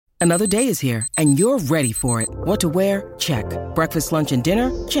Another day is here, and you're ready for it. What to wear? Check. Breakfast, lunch, and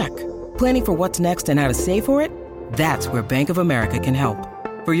dinner? Check. Planning for what's next and how to save for it? That's where Bank of America can help.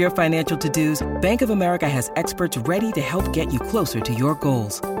 For your financial to-dos, Bank of America has experts ready to help get you closer to your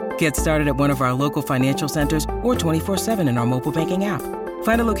goals. Get started at one of our local financial centers or 24/7 in our mobile banking app.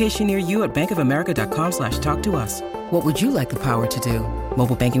 Find a location near you at bankofamerica.com/talktous. What would you like the power to do?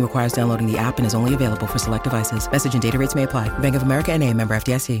 Mobile banking requires downloading the app and is only available for select devices. Message and data rates may apply. Bank of America N.A., member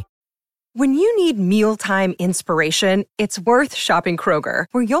FDIC. When you need mealtime inspiration, it's worth shopping Kroger,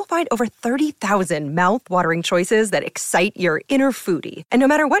 where you'll find over 30,000 mouth-watering choices that excite your inner foodie. And no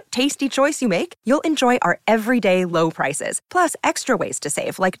matter what tasty choice you make, you'll enjoy our everyday low prices, plus extra ways to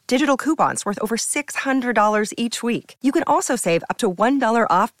save, like digital coupons worth over $600 each week. You can also save up to $1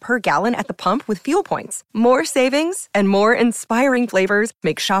 off per gallon at the pump with fuel points. More savings and more inspiring flavors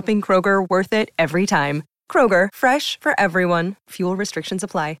make shopping Kroger worth it every time. Kroger, fresh for everyone. Fuel restrictions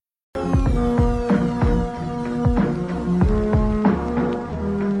apply.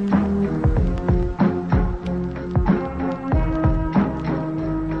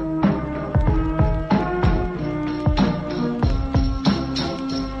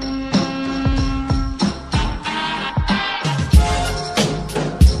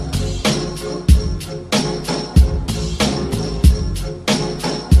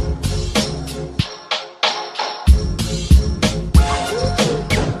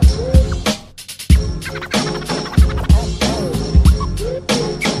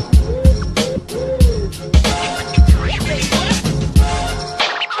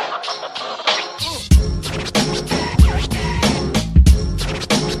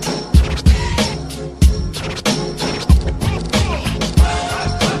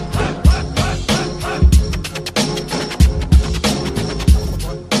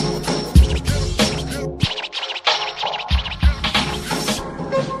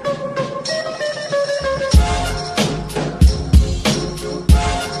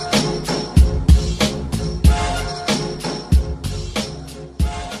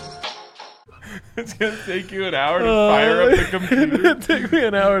 It's going to take you an hour to fire up the computer. It'd take me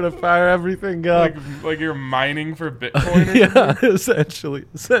an hour to fire everything up. Like you're mining for Bitcoin or Yeah, something?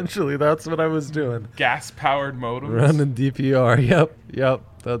 essentially, that's what I was doing. Gas-powered modems. Running DPR. Yep,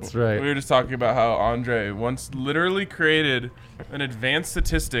 that's right. We were just talking about how Andre once literally created an advanced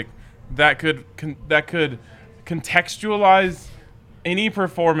statistic that could contextualize any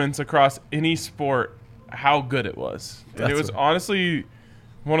performance across any sport, how good it was. And it was honestly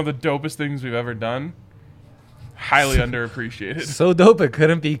one of the dopest things we've ever done. Highly underappreciated. So dope it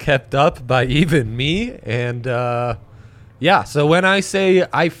couldn't be kept up by even me. And yeah, so when I say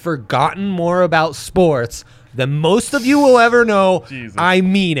I've forgotten more about sports than most of you will ever know, Jesus. I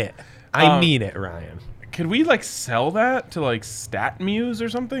mean it. I mean it, Ryan. Could we like sell that to like StatMuse or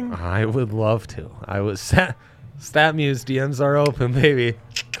something? I would love to. StatMuse DMs are open, baby.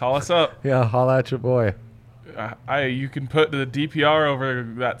 Call us up. Yeah, holla at your boy. You can put the DPR over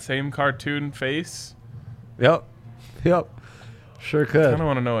that same cartoon face. Yep. Sure could. I kind of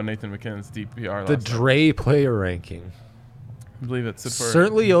want to know what Nathan McKinnon's DPR The last time. Dre player ranking. I believe it's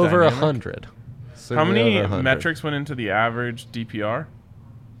Certainly over dynamic. 100. How many metrics went into the average DPR?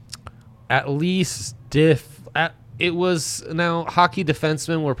 At least it was, now hockey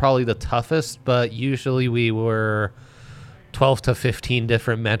defensemen were probably the toughest, but usually we were 12 to 15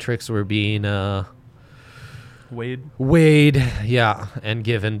 different metrics were being weighed, yeah, and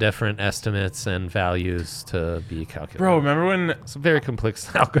given different estimates and values to be calculated. Bro, remember when it's a very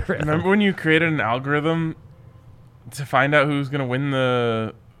complex algorithm. Remember when you created an algorithm to find out who's gonna win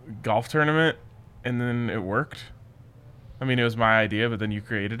the golf tournament, and then it worked? I mean, it was my idea, but then you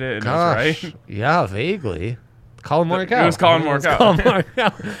created it, and it was right. Yeah, vaguely. Colin Morikawa. It was Colin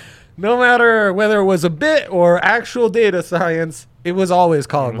Morikawa. No matter whether it was a bit or actual data science, it was always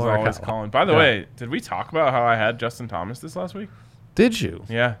Colin Morikawa. Always Colin. By the way, did we talk about how I had Justin Thomas this last week? Did you?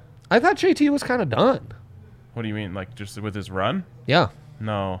 Yeah. I thought JT was kind of done. What do you mean, like just with his run? Yeah.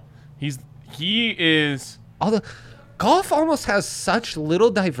 No, he is. Although golf almost has such little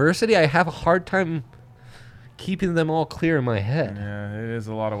diversity, I have a hard time keeping them all clear in my head. Yeah, it is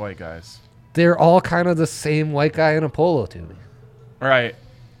a lot of white guys. They're all kind of the same white guy in a polo to me. Right.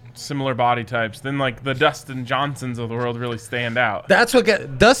 Similar body types. Then like the Dustin Johnsons of the world really stand out. That's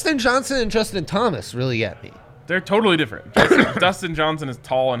what Dustin Johnson and Justin Thomas really get me. They're totally different. Dustin Johnson is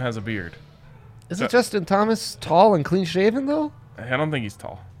tall and has a beard. Isn't Justin Thomas tall and clean shaven though? I don't think he's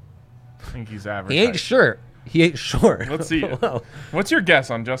tall. I think he's average. He ain't short. Let's see. Well, what's your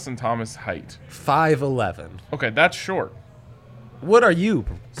guess on Justin Thomas' height? 5'11". Okay, that's short. What are you,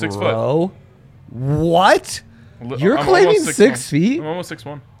 6 bro? foot. What? You're I'm claiming almost 6 feet? I'm almost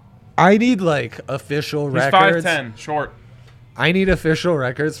 6'1". I need like official He's records. 5'10", short. I need official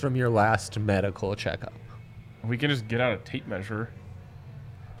records from your last medical checkup. We can just get out a tape measure.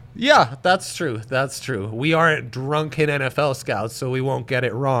 Yeah, that's true. That's true. We aren't drunken NFL scouts, so we won't get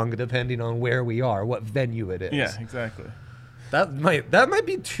it wrong depending on where we are, what venue it is. Yeah, exactly. That might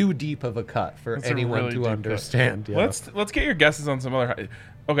be too deep of a cut for That's a anyone really to deep cut. understand. Yeah. Let's get your guesses on some other.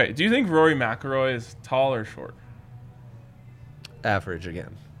 Okay, do you think Rory McIlroy is tall or short? Average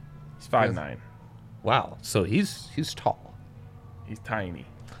again. He's 5'9". Wow. So he's tall. He's tiny.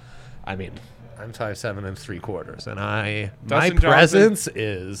 I mean, I'm 5'7" and 3/4, and my Dustin presence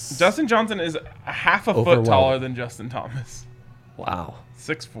is Dustin Johnson is a half a foot Overwhelming. taller than Justin Thomas. wow.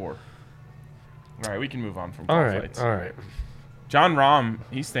 6'4". All right, we can move on from All fights. right. John Rahm,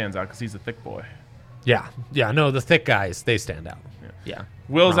 he stands out because he's a thick boy. Yeah. No, the thick guys, they stand out. Yeah.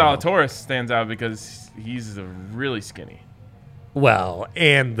 Will Rahm. Zalatoris stands out because he's really skinny. Well,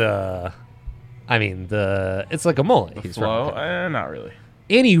 and it's like a mullet. He's Flow? rocking. Not really.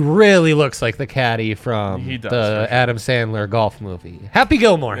 And he really looks like the caddy from He does, the for sure. Adam Sandler golf movie. Happy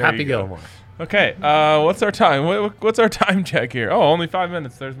Gilmore. There Happy you go. Gilmore. Okay, what's our time? What's our time check here? Oh, only 5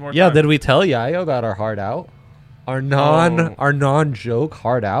 minutes. There's more Yeah, time. did we tell Yayo about our hard out? Our non-joke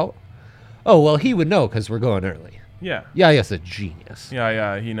hard out? Oh, well, he would know because we're going early. Yeah. Yayo's a genius.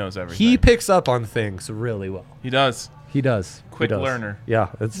 Yeah, he knows everything. He picks up on things really well. He does. He does. Quick He does. learner. Yeah,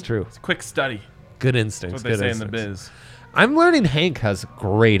 that's true. It's quick study. Good instincts. That's what they good say in the instincts. biz. I'm learning Hank has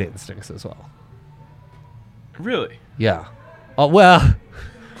great instincts as well. Really? Yeah. Oh, well,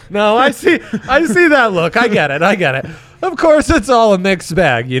 no, I see that look. I get it. Of course, it's all a mixed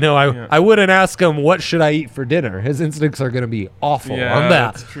bag. You know, I wouldn't ask him, what should I eat for dinner? His instincts are going to be awful Yeah, on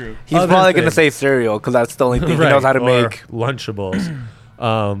that. that's true. He's Other probably going to things. say cereal because that's the only thing he Right, knows how to or make. Lunchables.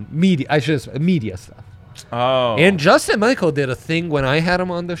 Media stuff. Oh. And Justin Michael did a thing when I had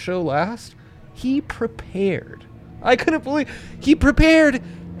him on the show last. He prepared. I couldn't believe he prepared,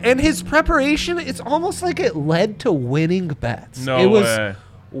 and his preparation, it's almost like it led to winning bets. No it was way.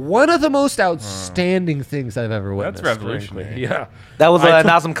 one of the most outstanding things I've ever witnessed. That's revolutionary. frankly. Yeah. That was I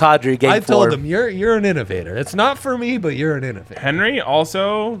Nazem Kadri game I told 4. him, you're an innovator. It's not for me, but you're an innovator. Henry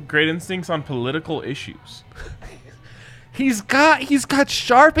also great instincts on political issues. He's got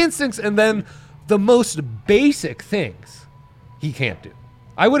sharp instincts, and then the most basic things he can't do.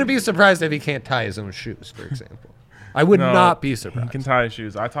 I wouldn't be surprised if he can't tie his own shoes, for example. I would No, not be He surprised. can tie his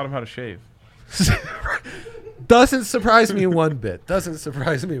shoes. I taught him how to shave. Doesn't surprise me one bit. Doesn't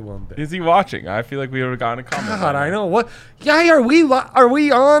surprise me one bit. Is he watching? I feel like we would have gotten a comment. God, I know what. Yeah, are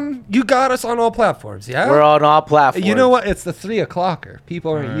we on? You got us on all platforms, yeah. We're on all platforms. You know what? It's the 3 o'clocker.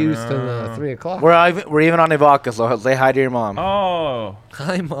 People aren't used to the 3 o'clock. We're even on Ivanka, so say hi to your mom. Oh,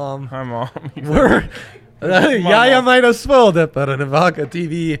 Hi, mom. hi, Mom. We're Yaya might have spoiled it, but an Ivanka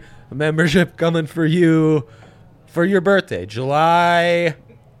TV membership coming for you for your birthday, July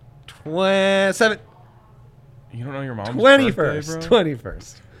 27th. You don't know your mom's 21st. birthday, bro?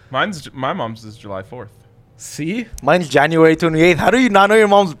 21st. My mom's is July 4th. See? Mine's January 28th. How do you not know your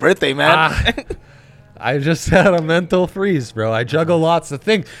mom's birthday, man? Ah, I just had a mental freeze, bro. I juggle lots of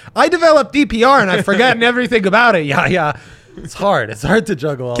things. I developed DPR and I've forgotten everything about it. Yeah. It's hard. It's hard to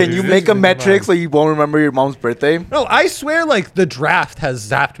juggle all Can these you things make a in your metric mind. so you won't remember your mom's birthday? No, I swear, like, the draft has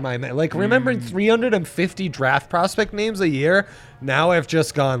zapped my mind. Like, remembering 350 draft prospect names a year, now I've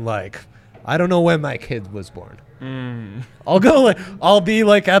just gone, like, I don't know when my kid was born. I'll be,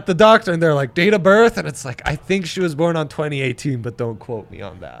 like, at the doctor, and they're like, date of birth? And it's like, I think she was born on 2018, but don't quote me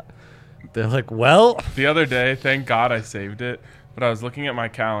on that. They're like, well, The other day, thank God I saved it, but I was looking at my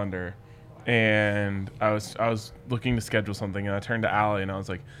calendar, and I was looking to schedule something, and I turned to Allie, and I was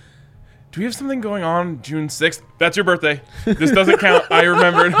like, do we have something going on June 6th? That's your birthday. This doesn't count. I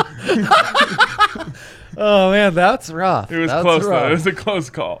remembered. oh, man, that's rough. It was That's close, though. rough. It was a close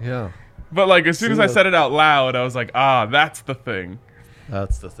call. Yeah, But, like, as soon as I See, said it out loud, I was like, that's the thing.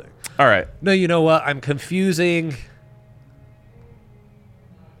 that's the thing. All right. No, you know what? I'm confusing.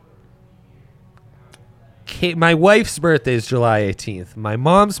 My wife's birthday is July 18th. My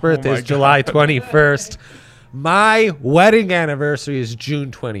mom's birthday my is July 21st. My wedding anniversary is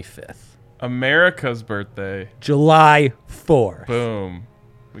June 25th. America's birthday. July 4th. Boom.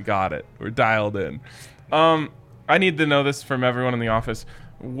 We got it. We're dialed in. I need to know this from everyone in the office.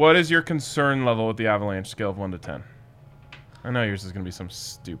 What is your concern level with the Avalanche scale of 1 to 10? I know yours is going to be some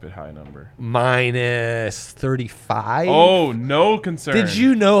stupid high number. Minus 35. Oh, no concern. Did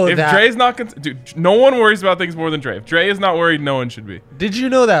you know if that? Dre's not dude, no one worries about things more than Dre. If Dre is not worried, no one should be. Did you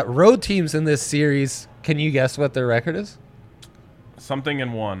know that road teams in this series, can you guess what their record is? Something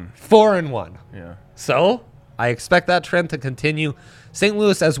in 1. 4-1. Yeah. So, I expect that trend to continue. St.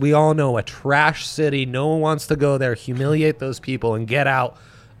 Louis, as we all know, a trash city. No one wants to go there, humiliate those people, and get out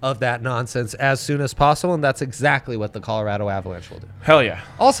of that nonsense as soon as possible, and that's exactly what the Colorado Avalanche will do. Hell yeah.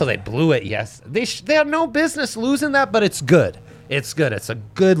 Also, they blew it, yes. They have no business losing that, but it's good. It's good. It's a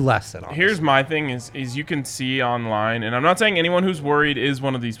good lesson. Here's my thing is you can see online, and I'm not saying anyone who's worried is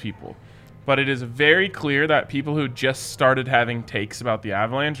one of these people, but it is very clear that people who just started having takes about the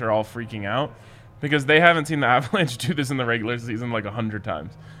Avalanche are all freaking out because they haven't seen the Avalanche do this in the regular season like 100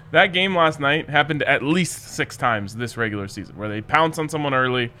 times. That game last night happened at least 6 times this regular season where they pounce on someone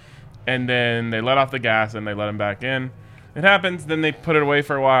early and then they let off the gas and they let them back in. It happens, then they put it away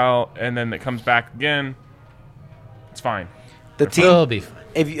for a while and then it comes back again. It's fine. The It'll team, be fine.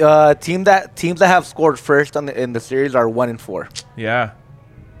 if teams that have scored first in the series are 1-4. Yeah.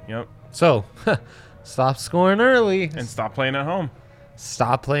 Yep. So, stop scoring early. And stop playing at home.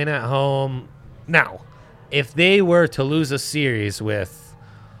 Stop playing at home. Now, if they were to lose a series with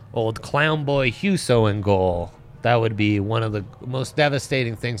old clown boy Huso in goal, that would be one of the most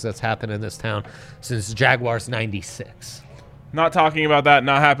devastating things that's happened in this town since Jaguars 96. Not talking about that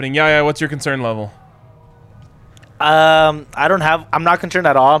not happening. Yeah, what's your concern level? I'm not concerned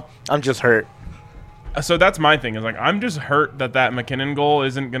at all. I'm just hurt. So that's my thing. Is like I'm just hurt that McKinnon goal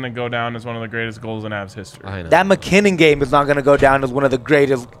isn't going to go down as one of the greatest goals in Avs history. I know. That McKinnon game is not going to go down as one of the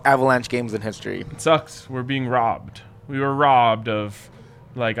greatest Avalanche games in history. It sucks. We're being robbed. We were robbed of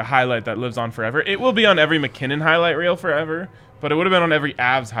like a highlight that lives on forever. It will be on every McKinnon highlight reel forever, but it would have been on every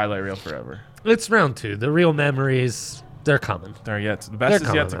Avs highlight reel forever. It's round 2. The real memories, they're coming. The best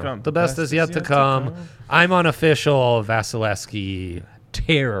is yet to come. The best is yet to come. I'm on official Vasilevsky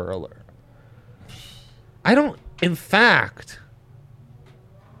terror alert. In fact,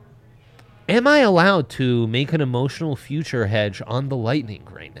 am I allowed to make an emotional future hedge on the Lightning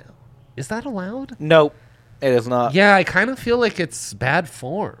right now? Is that allowed? Nope, it is not. Yeah, I kind of feel like it's bad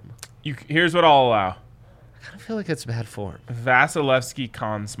form. Here's what I'll allow. I kind of feel like it's bad form. Vasilevsky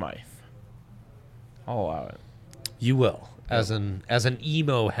Conn Smythe. I'll allow it. You will, as an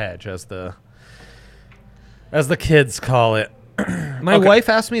emo hedge, as the kids call it. My wife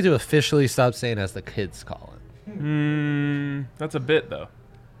asked me to officially stop saying as the kids call it. That's a bit though.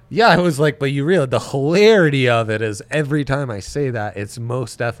 Yeah, I was like, but you realize the hilarity of it is every time I say that, it's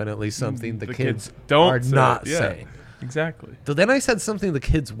most definitely something the kids are not saying. Exactly. So then I said something the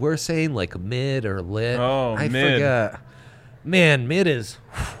kids were saying, like mid or lit. Oh, I mid. forget. Man, mid is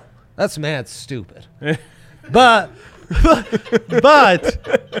that's mad stupid. but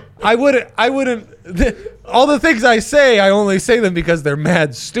I wouldn't. All the things I say, I only say them because they're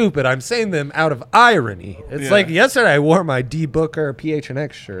mad stupid. I'm saying them out of irony. It's like yesterday I wore my D Booker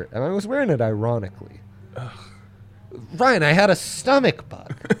PHNX shirt, and I was wearing it ironically. Ryan, I had a stomach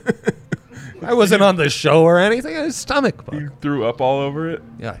bug. I wasn't on the show or anything. I had a stomach bug. You threw up all over it?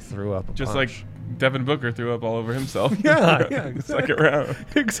 Yeah, I threw up a Just bunch. like Devin Booker threw up all over himself. Yeah, exactly. Second round.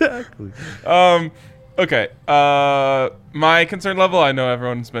 Exactly. Okay. My concern level, I know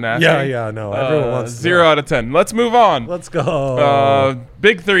everyone's been asking. No. Everyone wants 0 out of 10. Let's move on. Let's go.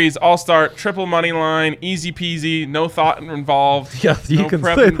 Big threes, all start, triple money line, easy peasy, no thought involved. Yeah, you no can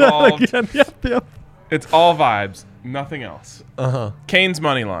prep say involved. that again. Yep. It's all vibes, nothing else. Uh-huh. Canes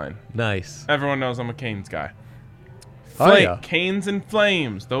money line. Nice. Everyone knows I'm a Canes guy. Oh, yeah. Canes and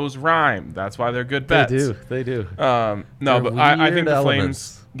Flames, those rhyme. That's why they're good bets. They do. No, They're but I think weird the elements.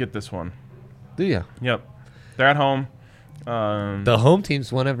 Flames get this one. Do you? Yep. They're at home. The home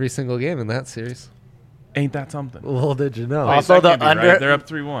teams won every single game in that series. Ain't that something? Well, did you know? Also, That can't the be right. under- They're up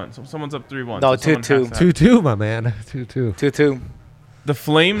 3-1. So someone's up 3-1. No, so someone 2-2. has to have- 2-2, my man. 2-2. 2-2. The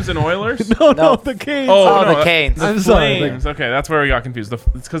Flames and Oilers? No. the Canes. Oh, the Canes. The I'm sorry. Flames. Okay, that's where we got confused. It's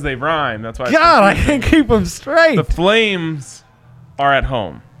because they rhyme. That's why. it's God, I confusing. can't keep them straight. The Flames are at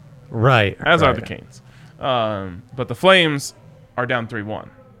home, right. as are right. the Canes. But the Flames are down 3-1.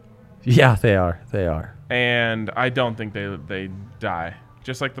 Yeah, they are. They are. And I don't think they die,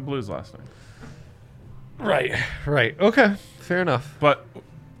 just like the Blues last night. Right. Okay. Fair enough. But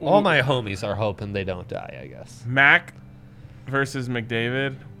All my homies are hoping they don't die, I guess. Mac versus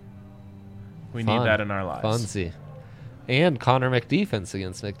McDavid, we need that in our lives. Funsy. And Connor McDefense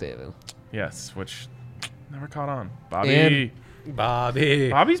against McDavid. Yes, which never caught on. And Bobby.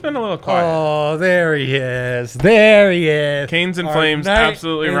 Bobby's been a little quiet. Oh, there he is. There he is. Canes and Our Flames knight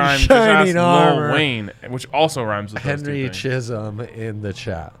absolutely in rhyme. Just shining ask Lil armor. Wayne, which also rhymes with those two Henry things. Chisholm in the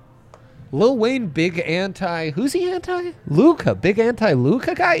chat. Lil Wayne, big anti. Who's he anti? Luca. Big anti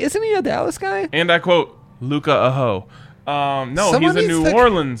Luca guy? Isn't he a Dallas guy? And I quote, Luca Aho. No, Someone he's a needs New to-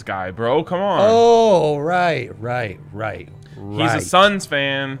 Orleans guy, bro. Come on. Oh, right. He's a Suns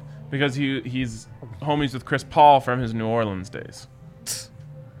fan. because he's homies with Chris Paul from his New Orleans days.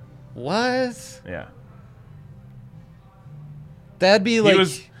 What? Yeah. That'd be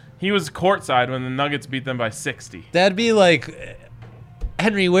like He was courtside when the Nuggets beat them by 60. that'd be like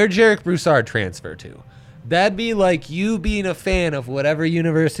Henry, where'd Jarek Broussard transfer to? That'd be like you being a fan of whatever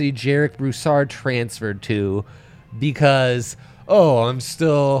university Jarek Broussard transferred to because I'm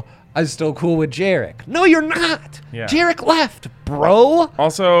still cool with Jarek. No, you're not. Yeah. Jarek left, bro.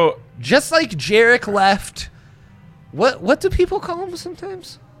 Also, Just like Jarek left. What do people call him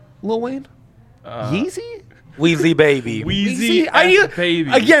sometimes? Lil Wayne? Yeezy? Weezy baby. Weezy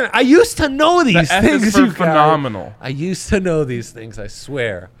baby. Again, I used to know these The F things. is for you guys. phenomenal. I used to know these things, I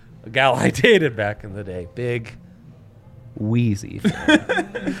swear. A gal I dated back in the day. Big Wheezy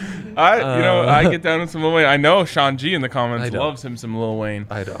fan. I get down with some Lil Wayne. I know Sean G in the I comments don't. loves him some Lil Wayne.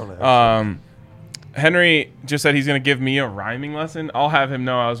 I don't know. Henry just said he's going to give me a rhyming lesson. I'll have him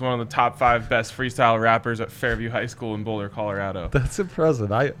know I was one of the top 5 best freestyle rappers at Fairview High School in Boulder, Colorado. That's impressive.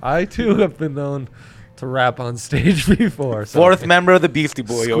 I too have been known to rap on stage before. So 4th member of the Beastie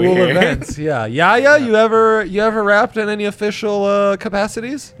Boy school over here. events. Yeah. Yaya, you ever rapped in any official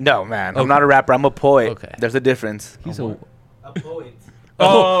capacities? No, man. I'm not a rapper. I'm a poet. Okay. There's a difference. He's a poet.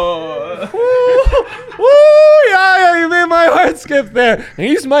 Oh. Woo, yeah, you made my heart skip there. And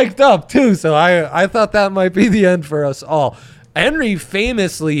he's mic'd up too, so I thought that might be the end for us all. Henry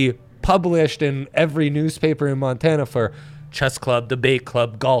famously published in every newspaper in Montana for chess club, debate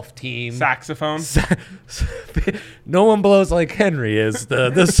club, golf team. Saxophone. No one blows like Henry is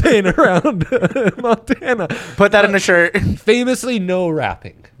the saying around Montana. Put that in a shirt. Famously, no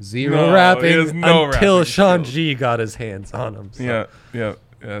rapping. Zero No, rapping he has no until rapping Sean skills. G got his hands on him. So. Yeah.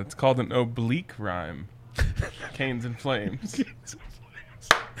 It's called an oblique rhyme. Canes and flames.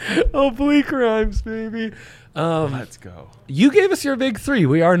 Oblique rhymes, baby. Let's go. You gave us your big 3.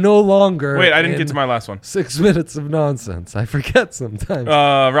 We are no longer. Wait, I didn't in get to my last one. 6 minutes of nonsense. I forget sometimes.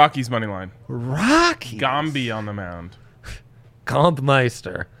 Rockies money line. Rocky. Gombe on the mound.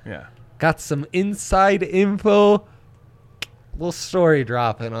 Gompmeister. Yeah. Got some inside info. Little story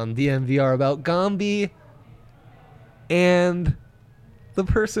dropping on DMVR about Gombe and the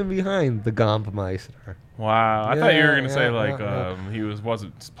person behind the Gompmeister. Wow. I thought you were gonna say yeah. he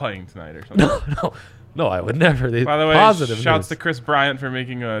wasn't playing tonight or something. No, I would never. By the way, Positive shouts news. to Chris Bryant for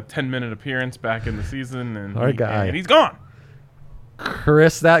making a 10-minute appearance back in the season, and Our guy. and he's gone.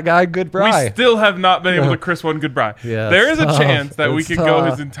 Chris, that guy, goodbye. We still have not been able to Chris one goodbye. Yeah, There is a it's chance tough. that we It's could go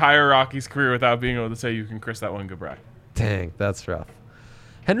tough. his entire Rockies career without being able to say you can Chris that one goodbye. Dang, that's rough.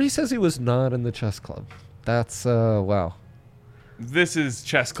 Henry says he was not in the chess club. That's wow. This is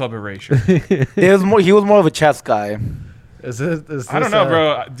chess club erasure. He was more of a chess guy. Is this I don't know,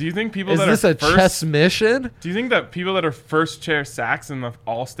 bro. Do you think people Is that this are a first, chess mission? Do you think that people that are first chair sax in the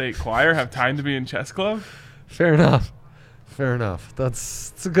all-state choir have time to be in chess club? Fair enough.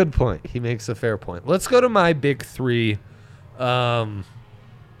 That's a good point. He makes a fair point. Let's go to my big 3. I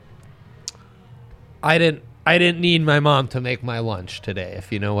didn't need my mom to make my lunch today,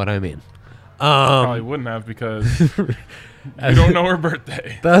 if you know what I mean. Probably wouldn't have because you don't know her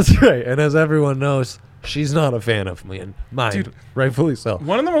birthday. That's right. And as everyone knows, she's not a fan of me and mine. Dude. Rightfully so.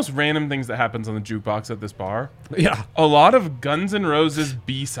 One of the most random things that happens on the jukebox at this bar, Yeah. a lot of Guns N' Roses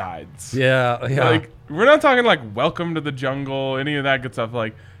B-sides. Yeah. Like, we're not talking like Welcome to the Jungle, any of that good stuff.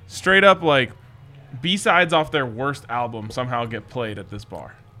 Like, straight up, like, B-sides off their worst album somehow get played at this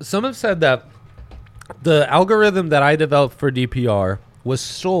bar. Some have said that the algorithm that I developed for DPR was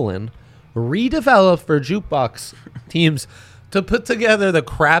stolen, redeveloped for jukebox teams to put together the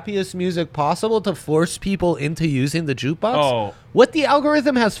crappiest music possible to force people into using the jukebox. Oh. What the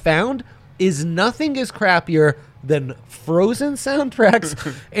algorithm has found is nothing is crappier than Frozen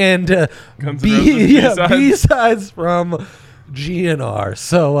soundtracks and Guns N' Roses B-sides. B-sides from GNR.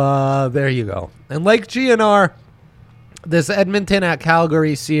 So there you go. And like GNR, this Edmonton at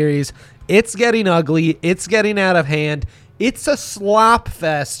Calgary series, it's getting ugly. It's getting out of hand. It's a slop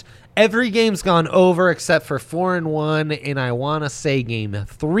fest. Every game's gone over except for 4-1, and I want to say game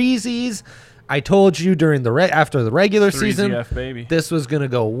 3s. I told you during the after the regular season, 3ZF, baby. this was going to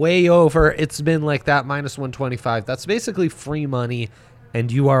go way over. It's been like that, minus 125. That's basically free money,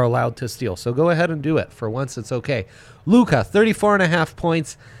 and you are allowed to steal. So go ahead and do it. For once, it's okay. Luka, 34.5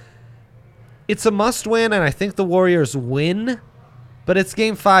 points. It's a must-win, and I think the Warriors win. But it's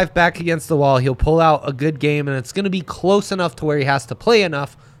game 5 back against the wall. He'll pull out a good game, and it's going to be close enough to where he has to play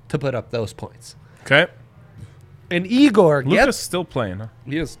enough to put up those points. Okay. And Igor Luka's still playing, huh?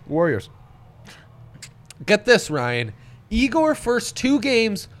 He is. Warriors. Get this, Ryan. Igor, first 2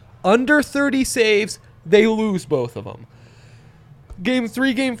 games, under 30 saves, they lose both of them. Game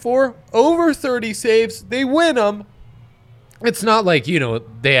 3, Game 4, over 30 saves. They win them. It's not like, he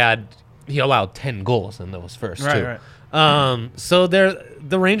allowed 10 goals in those first two. Right. So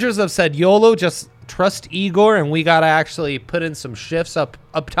the Rangers have said, YOLO, just trust Igor, and we got to actually put in some shifts up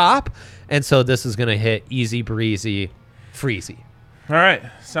top. And so this is going to hit easy breezy, freezy. All right.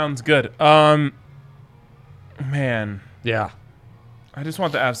 Sounds good. Man. Yeah. I just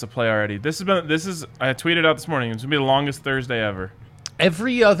want the Avs to play already. I tweeted out this morning. It's going to be the longest Thursday ever.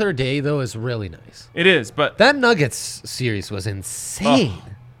 Every other day, though, is really nice. It is, but That Nuggets series was insane.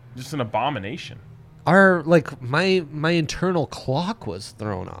 just an abomination. My internal clock was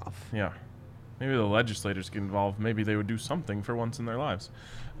thrown off. Yeah. Maybe the legislators get involved. Maybe they would do something for once in their lives.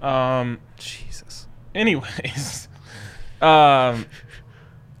 Jesus. Anyways,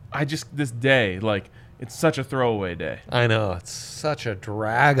 this day, it's such a throwaway day. I know. It's such a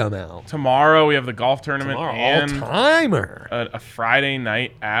drag amount. Tomorrow we have the golf tournament and all-timer. a Friday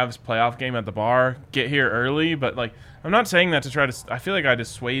night Avs playoff game at the bar. Get here early, but I'm not saying that to try to. I feel like I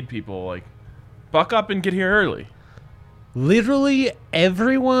dissuade people. Buck up and get here early. Literally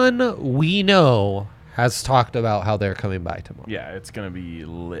everyone we know has talked about how they're coming by tomorrow. Yeah, it's gonna be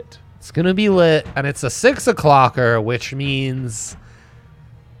lit. It's going to be lit, and it's a 6 o'clocker, which means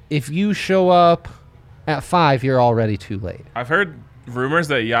if you show up at 5, you're already too late. I've heard rumors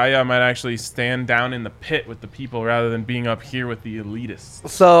that Yaya might actually stand down in the pit with the people rather than being up here with the elitists.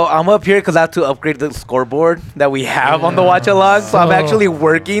 So I'm up here because I have to upgrade the scoreboard that we have on the watch along. So I'm actually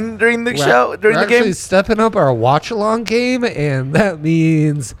working during the We're game. actually stepping up our watch-along game, and that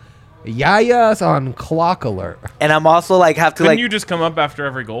means Yaya's on clock alert. And I'm also have to Couldn't you just come up after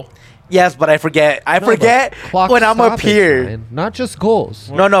every goal? Yes, but I forget. I forget Clock when I'm up stoppage, here. man, not just goals.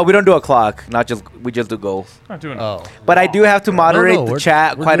 No, we don't do a clock. We just do goals. Not doing Oh. But I do have to moderate the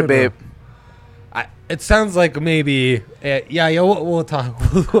chat we're quite a doing bit. It sounds like maybe, we'll talk.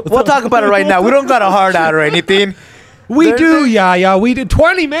 We'll talk about it right now. We don't got a hard out or anything. We do, we did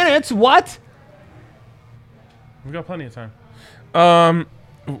 20 minutes. What? We've got plenty of time.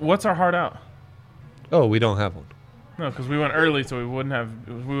 What's our heart out? Oh, we don't have one. No, because we went early, so we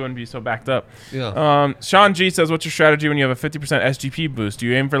wouldn't be so backed up. Yeah. Sean G says, "What's your strategy when you have a 50% SGP boost? Do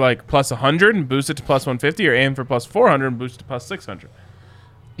you aim for plus 100 and boost it to plus 150, or aim for plus 400 and boost it to plus 600?"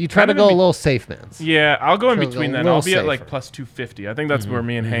 You try to go a little safe, man. Yeah, I'll go in Try to between go a then. little I'll be at safer. plus 250. I think that's where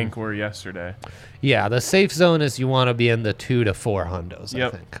me and Hank were yesterday. Yeah, the safe zone is you want to be in the 2 to 4 hundos,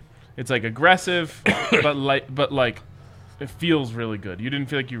 Yep. I think. It's aggressive, but it feels really good. You didn't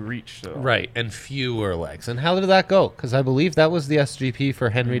feel like you reached at all. Right, and fewer legs. And how did that go? Because I believe that was the SGP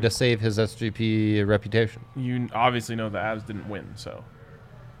for Henry to save his SGP reputation. You obviously know the Avs didn't win, so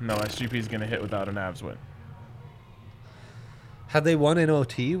no SGP is going to hit without an Avs win. Had they won in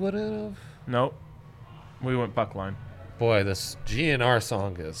OT, would it have? Nope. We went puck line. Boy, this GNR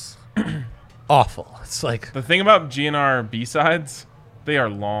song is awful. It's like The thing about GNR B-sides, they are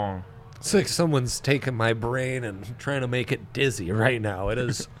long. someone's taking my brain and trying to make it dizzy right now. It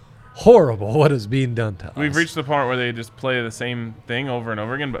is horrible what is being done to us. We've reached the point where they just play the same thing over and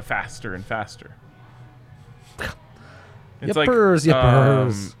over again, but faster and faster. It's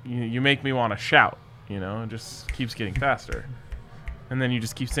Yippers. You make me want to shout, it just keeps getting faster. And then you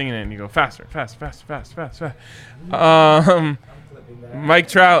just keep singing it and you go faster, fast, fast, fast, fast, fast. Mike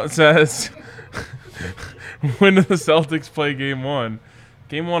Trout says, when do the Celtics play game 1?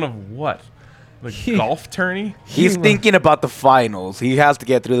 Game 1 of what? The golf tourney? He's thinking about the finals. He has to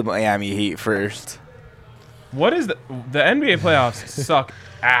get through the Miami Heat first. What is the NBA playoffs suck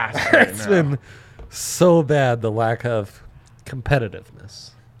ass right It's now. been so bad, the lack of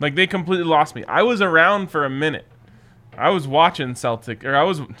competitiveness. They completely lost me. I was around for a minute. I was watching I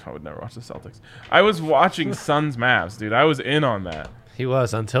would never watch the Celtics. I was watching Suns Mavs, dude. I was in on that. He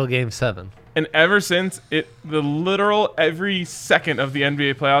was until Game 7. And ever since, the literal every second of the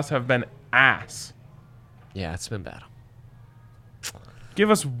NBA playoffs have been ass. Yeah, it's been bad. Give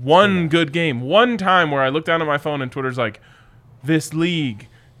us one good game. One time where I look down at my phone and Twitter's like, this league,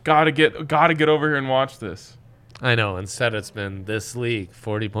 gotta get over here and watch this. I know. Instead, it's been this league,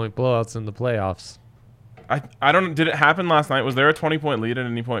 40-point blowouts in the playoffs. I don't. Did it happen last night? Was there a 20-point lead at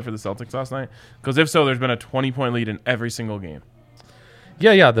any point for the Celtics last night? Because if so, there's been a 20-point lead in every single game.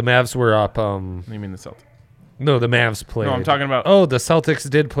 Yeah. The Mavs were up. You mean the Celtics? No, the Mavs played. No, I'm talking about. Oh, the Celtics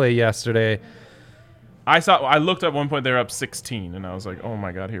did play yesterday. I looked at one point they were up 16, and I was like, oh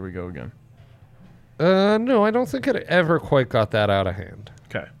my god, here we go again. No, I don't think it ever quite got that out of hand.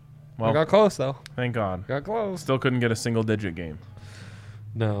 Okay. We Well, got close though. thank God. Got close. Still couldn't get a single-digit game.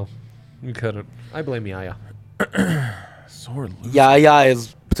 No, we couldn't. I blame Yaya. Sore loser. Yaya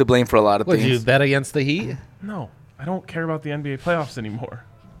is to blame for a lot of Would you things. bet against the Heat? No, I don't care about the NBA playoffs anymore.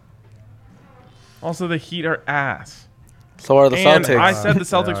 Also, the Heat are ass. So are the And Celtics. I said the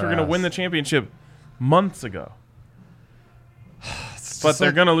Celtics They're were going to ass. win the championship months ago. But just they're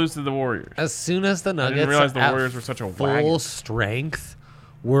like- going to lose to the Warriors. As soon as the I Nuggets didn't realize the at Warriors were such a full wagon. strength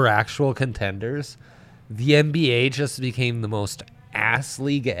were actual contenders, the NBA just became the most ass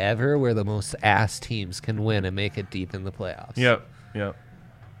league ever, where the most ass teams can win and make it deep in the playoffs. Yep. It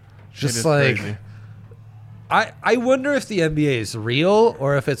Just is like crazy. I wonder if the NBA is real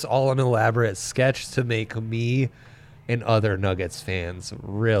or if it's all an elaborate sketch to make me and other Nuggets fans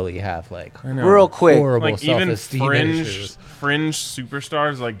really have like I know. Real quick. horrible Like even self-esteem issues. fringe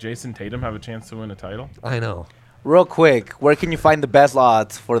superstars like Jason Tatum have a chance to win a title. I know. Real quick, where can you find the best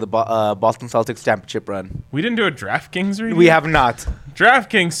odds for the Boston Celtics championship run? We didn't do a DraftKings review. We have not.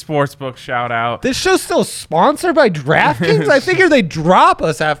 DraftKings Sportsbook shout out. This show's still sponsored by DraftKings? I figured they'd drop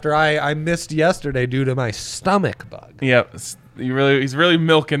us after I missed yesterday due to my stomach bug. Yep. He's really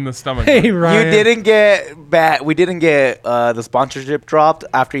milking the stomach. Hey, Ryan. You didn't get We didn't get the sponsorship dropped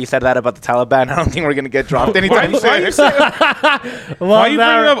after you said that about the Taliban. I don't think we're gonna get dropped anytime Why you soon. Why you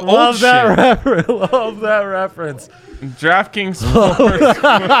bringing up old love that reference. DraftKings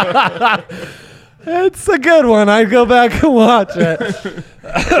Sports. It's a good one. I'd go back and watch it.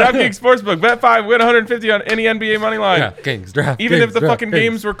 DraftKings Sportsbook. Bet 5, win 150 on any NBA money line. DraftKings. Even if the fucking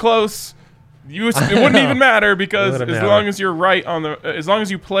games were close, it wouldn't even matter because Wouldn't as matter. long as you're right on as long as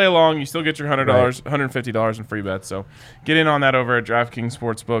you play along, you still get your $100, $150 in free bets. So get in on that over at DraftKings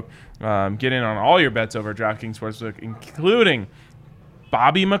Sportsbook. Get in on all your bets over at DraftKings Sportsbook, including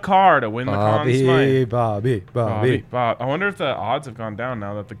Bobby McCarr to win the Conn Smythe. Bobby. Bob. I wonder if the odds have gone down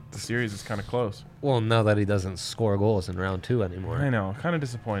now that the series is kind of close. Well, now that he doesn't score goals in round 2 anymore. I know, kind of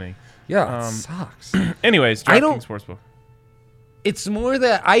disappointing. Yeah, it sucks. Anyways, I don't- DraftKings Sportsbook. It's more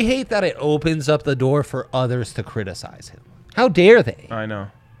that I hate that it opens up the door for others to criticize him. How dare they? I know.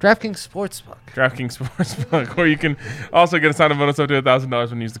 DraftKings Sportsbook. DraftKings Sportsbook, where you can also get a sign-up bonus up to $1,000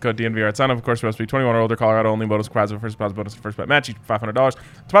 when you use the code DNVR. At sign-up, of course, must be 21 or older, Colorado only. Bonus requires a first deposit bonus, first bet match, each $500.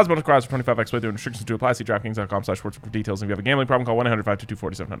 Deposit bonus requires for 25x playthrough and restrictions to apply. See DraftKings.com/sportsbook for details. And if you have a gambling problem, call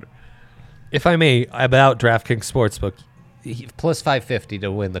 1-800-522-4700. If I may, about DraftKings Sportsbook, plus 550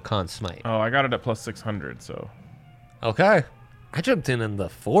 to win the Conn Smythe. Oh, I got it at plus 600, so Okay. I jumped in the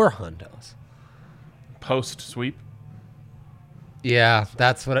 400s. post-sweep. Yeah,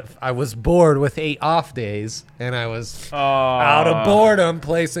 that's what I was bored with 8 off days, and I was Oh, out of boredom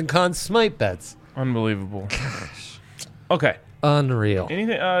placing Conn Smythe bets. Unbelievable. Okay. Unreal.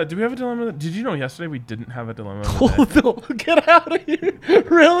 Anything? Do we have a dilemma? Did you know yesterday we didn't have a dilemma? of the day? Oh, no, get out of here.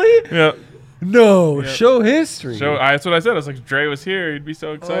 Really? Yeah. No, Yep. show history. That's what I said. I was like, if Dre was here, he'd be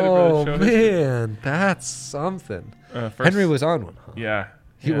so excited Oh, for the show. history. man, that's something. First- Henry was on one, huh? Yeah.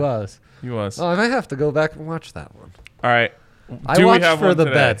 He yeah, was. He was. Oh, I might have to go back and watch that one. All right. I Do we watched have for one the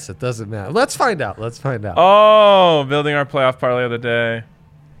today? bets. It doesn't matter. Let's find out. Oh, building our playoff parlay of the day.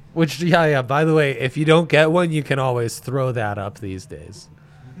 Which, yeah. By the way, if you don't get one, you can always throw that up these days.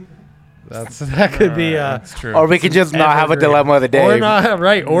 That could be That's true. Or we can just not have a evergreen. dilemma of the day. Or not have,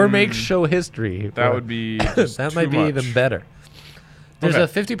 right, or make show history. That would be just that might too be much. even better. There's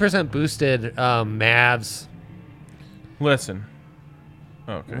Okay. a 50% boosted Mavs Listen.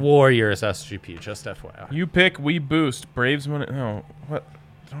 Okay. Warriors SGP, just FYI. You pick, we boost. Braves win it. No, what?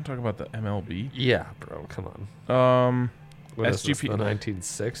 Don't talk about the MLB. Yeah, bro, come on. What is this, SGP the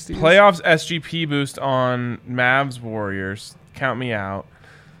 1960s? Playoffs SGP boost on Mavs Warriors. Count me out.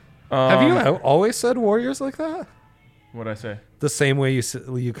 Have you always said Warriors like that? What'd I say? The same way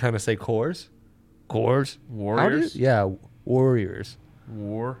you kind of say cores? Cores? Warriors? Yeah, Warriors.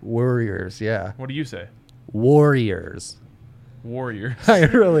 Warriors, yeah. What do you say? Warriors. Warriors. I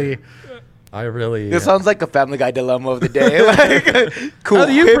really. This sounds like a Family Guy dilemma of the day. Like, cool. How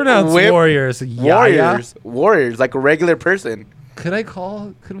do you Whip, pronounce whip, Warriors? Warriors, like a regular person. Could we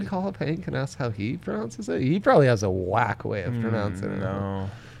call up Hank and ask how he pronounces it? He probably has a whack way of pronouncing it. No.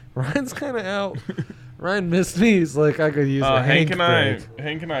 Ryan's kind of out. Ryan missed me. He's like, I could use a Hank break.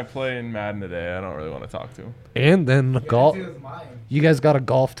 Hank and I play in Madden today. I don't really want to talk to him. And then golf. You guys got to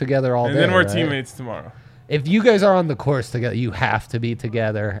golf together all And day. then we're right? teammates tomorrow. If you guys are on the course together, you have to be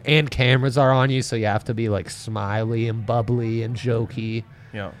together. And cameras are on you, so you have to be like smiley and bubbly and jokey.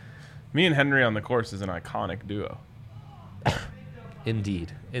 Yeah. Me and Henry on the course is an iconic duo.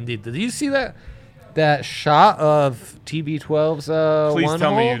 Indeed. Did you see that shot of TB12's Please one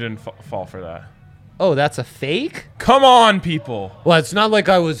tell me hole? you didn't fall for that. Oh, that's a fake? Come on, people. Well, it's not like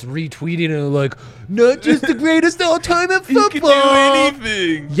I was retweeting it like, not just the greatest all time at You football. can do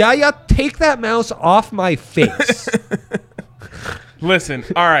anything. Yeah, take that mouse off my face. Listen,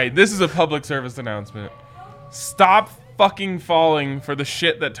 all right, this is a public service announcement. Stop fucking falling for the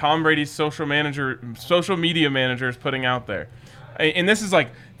shit that Tom Brady's social media manager is putting out there. And this is like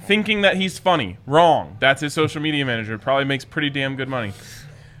thinking that he's funny. Wrong. That's his social media manager. Probably makes pretty damn good money.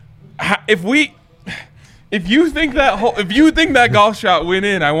 If you think that golf shot went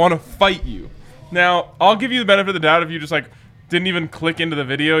in, I want to fight you. Now, I'll give you the benefit of the doubt if you just like didn't even click into the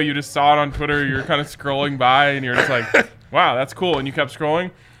video. You just saw it on Twitter. You're kind of scrolling by and you're just like, wow, that's cool. And you kept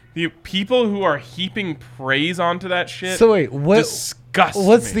scrolling. The people who are heaping praise onto that shit. So wait, what's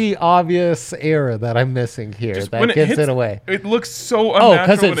the obvious error that I'm missing here just that gives it away? It looks so unnatural. Oh,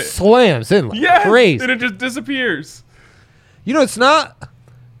 because it slams in like crazy. And it just disappears. You know, it's not.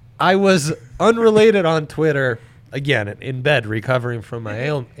 I was unrelated on Twitter again in bed, recovering from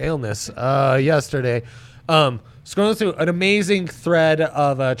my illness yesterday. Scrolling through an amazing thread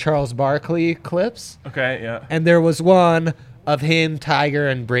of Charles Barkley clips. Okay, yeah. And there was one of him, Tiger,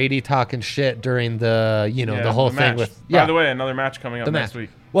 and Brady talking shit during the whole thing match. with. By the way, another match coming up next week.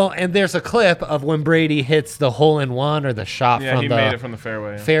 Well, and there's a clip of when Brady hits the hole-in-one or the shot from the. Yeah, he made it from the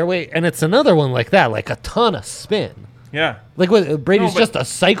fairway. Fairway, and it's another one like that, like a ton of spin. Yeah. Like what? Brady's just a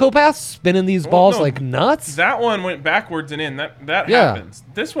psychopath spinning these balls like nuts? That one went backwards and in. That happens.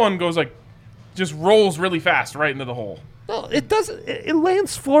 This one goes like, just rolls really fast right into the hole. No, it doesn't. It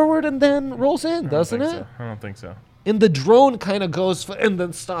lands forward and then rolls in, doesn't it? So. I don't think so. And the drone kind of goes and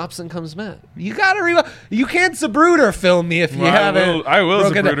then stops and comes back. You gotta you can't Zapruder film me if you haven't. I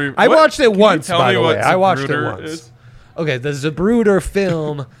will Zapruder. I watched it once, by the way. I watched it once. Okay, the Zapruder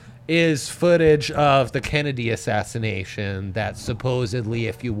film is footage of the Kennedy assassination that supposedly,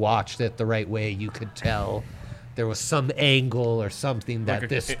 if you watched it the right way, you could tell there was some angle or something that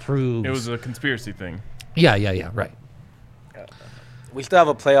proves. It was a conspiracy thing. Yeah, right. We still have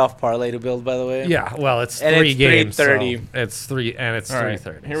a playoff parlay to build, by the way. Yeah, well, it's and 3 it's games. 3:30. So it's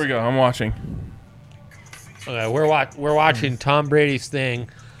 3:30. Here we go. I'm watching. Okay, we're watching Tom Brady's thing.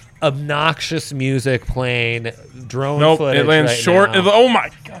 Obnoxious music playing. Drone footage. It lands short. Now. Oh my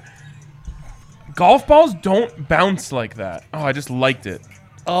god! Golf balls don't bounce like that. Oh, I just liked it.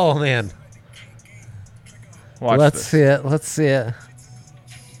 Oh man. Let's see it.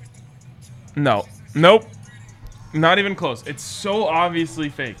 No. Nope. Not even close. It's so obviously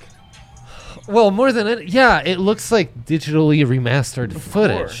fake. Well, more than it, it looks like digitally remastered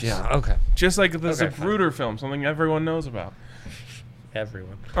footage. Course. Yeah, okay. Just like the Zapruder film, something everyone knows about.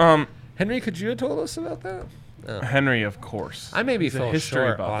 Everyone. Henry, could you have told us about that? Oh. Henry, of course. I maybe fell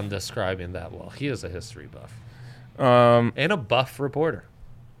short buff. On describing that well. He is a history buff. And a buff reporter.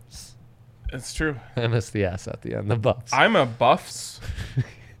 It's true. I missed the S at the end, the buffs. I'm a buffs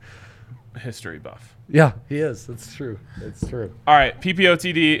history buff. Yeah, he is. It's true. It's true. All right,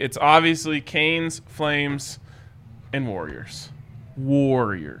 PPOTD. It's obviously Canes, Flames, and Warriors.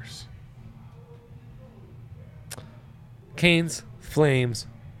 Canes, Flames,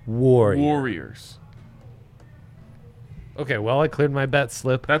 Warriors. Okay, well, I cleared my bet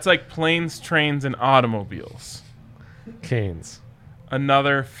slip. That's like planes, trains, and automobiles. Canes.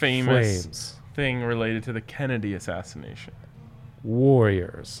 Another famous thing related to the Kennedy assassination.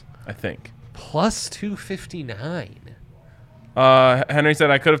 Warriors. I think. Plus 259. Henry said,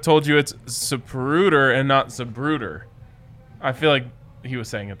 I could have told you it's Zapruder and not Zabruder. I feel like he was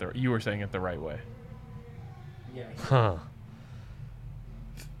saying it you were saying it the right way. Yeah. Huh.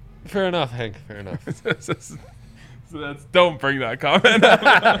 Fair enough, Hank. Fair enough. So don't bring that comment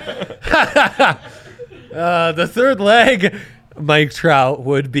up. The third leg, Mike Trout,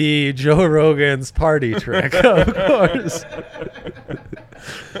 would be Joe Rogan's party trick, of course.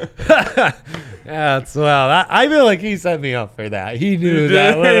 I feel like he set me up for that. He knew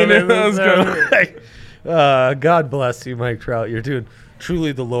that. God bless you, Mike Trout. You're doing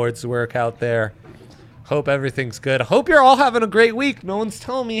truly the Lord's work out there. Hope everything's good. Hope you're all having a great week. No one's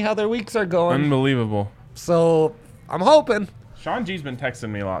telling me how their weeks are going. Unbelievable. So I'm hoping. Sean G's been texting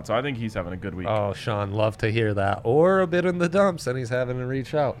me a lot, so I think he's having a good week. Oh, Sean, love to hear that. Or a bit in the dumps, and he's having to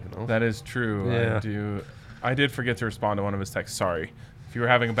reach out. That is true. Yeah. I did forget to respond to one of his texts. Sorry. If you were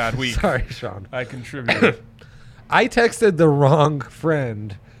having a bad week. Sorry, Sean. I contributed. I texted the wrong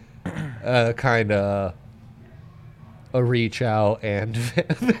friend, kind of a reach out and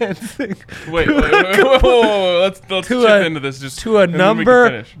venting. Wait. Whoa. Let's chip into this. Just to a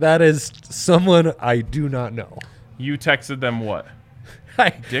number that is someone I do not know. You texted them what?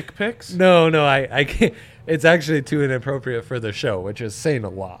 Dick pics? No, I can't. It's actually too inappropriate for the show, which is saying a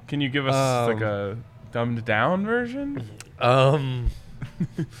lot. Can you give us like a dumbed down version? No,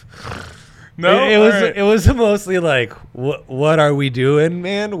 it was mostly like, what are we doing,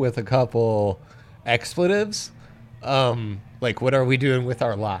 man, with a couple expletives. Like, what are we doing with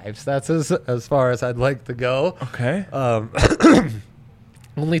our lives? That's as far as I'd like to go. Okay.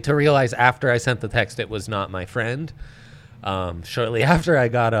 Only to realize after I sent the text, it was not my friend. Shortly after, I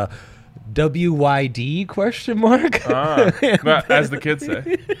got a WYD question mark. As the kids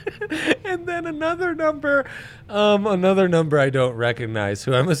say. And then another number I don't recognize,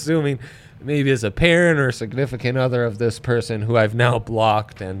 who I'm assuming maybe is a parent or significant other of this person who I've now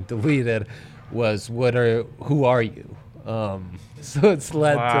blocked and deleted, was who are you? So it's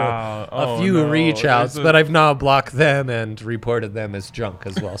led to a few reach outs, but I've now blocked them and reported them as junk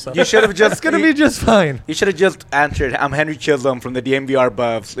as well. So You should have just. it's gonna be just fine. You should have just answered. I'm Henry Chisholm from the DMVR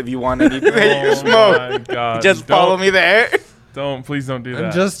Buffs. If you want anything that you Oh smoke, my God. just follow me there. Please don't do that.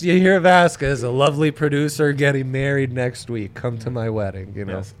 I'm just Yahir Vasquez, a lovely producer getting married next week. Come to my wedding, you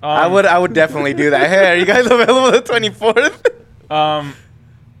know. Yes. I would definitely do that. Hey, are you guys available the 24th?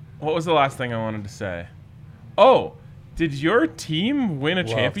 What was the last thing I wanted to say? Oh, did your team win a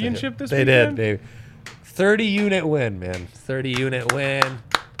championship this They weekend? did, baby. 30-unit win, man. 30-unit win.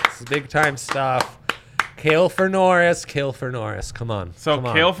 This is big-time stuff. Kale for Norris. Come on. So come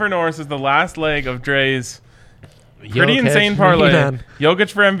on. Kale for Norris is the last leg of Dre's pretty Jokic, insane parlay. Milan.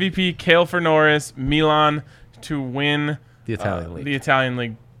 Jokic for MVP, Kale for Norris, Milan to win The Italian league. The Italian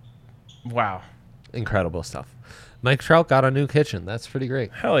league. Wow. Incredible stuff. Mike Trout got a new kitchen. That's pretty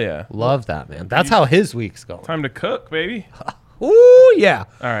great. Hell yeah. Love that, man. That's how his week's going. Time to cook, baby. Ooh, yeah.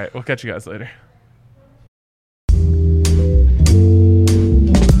 All right. We'll catch you guys later.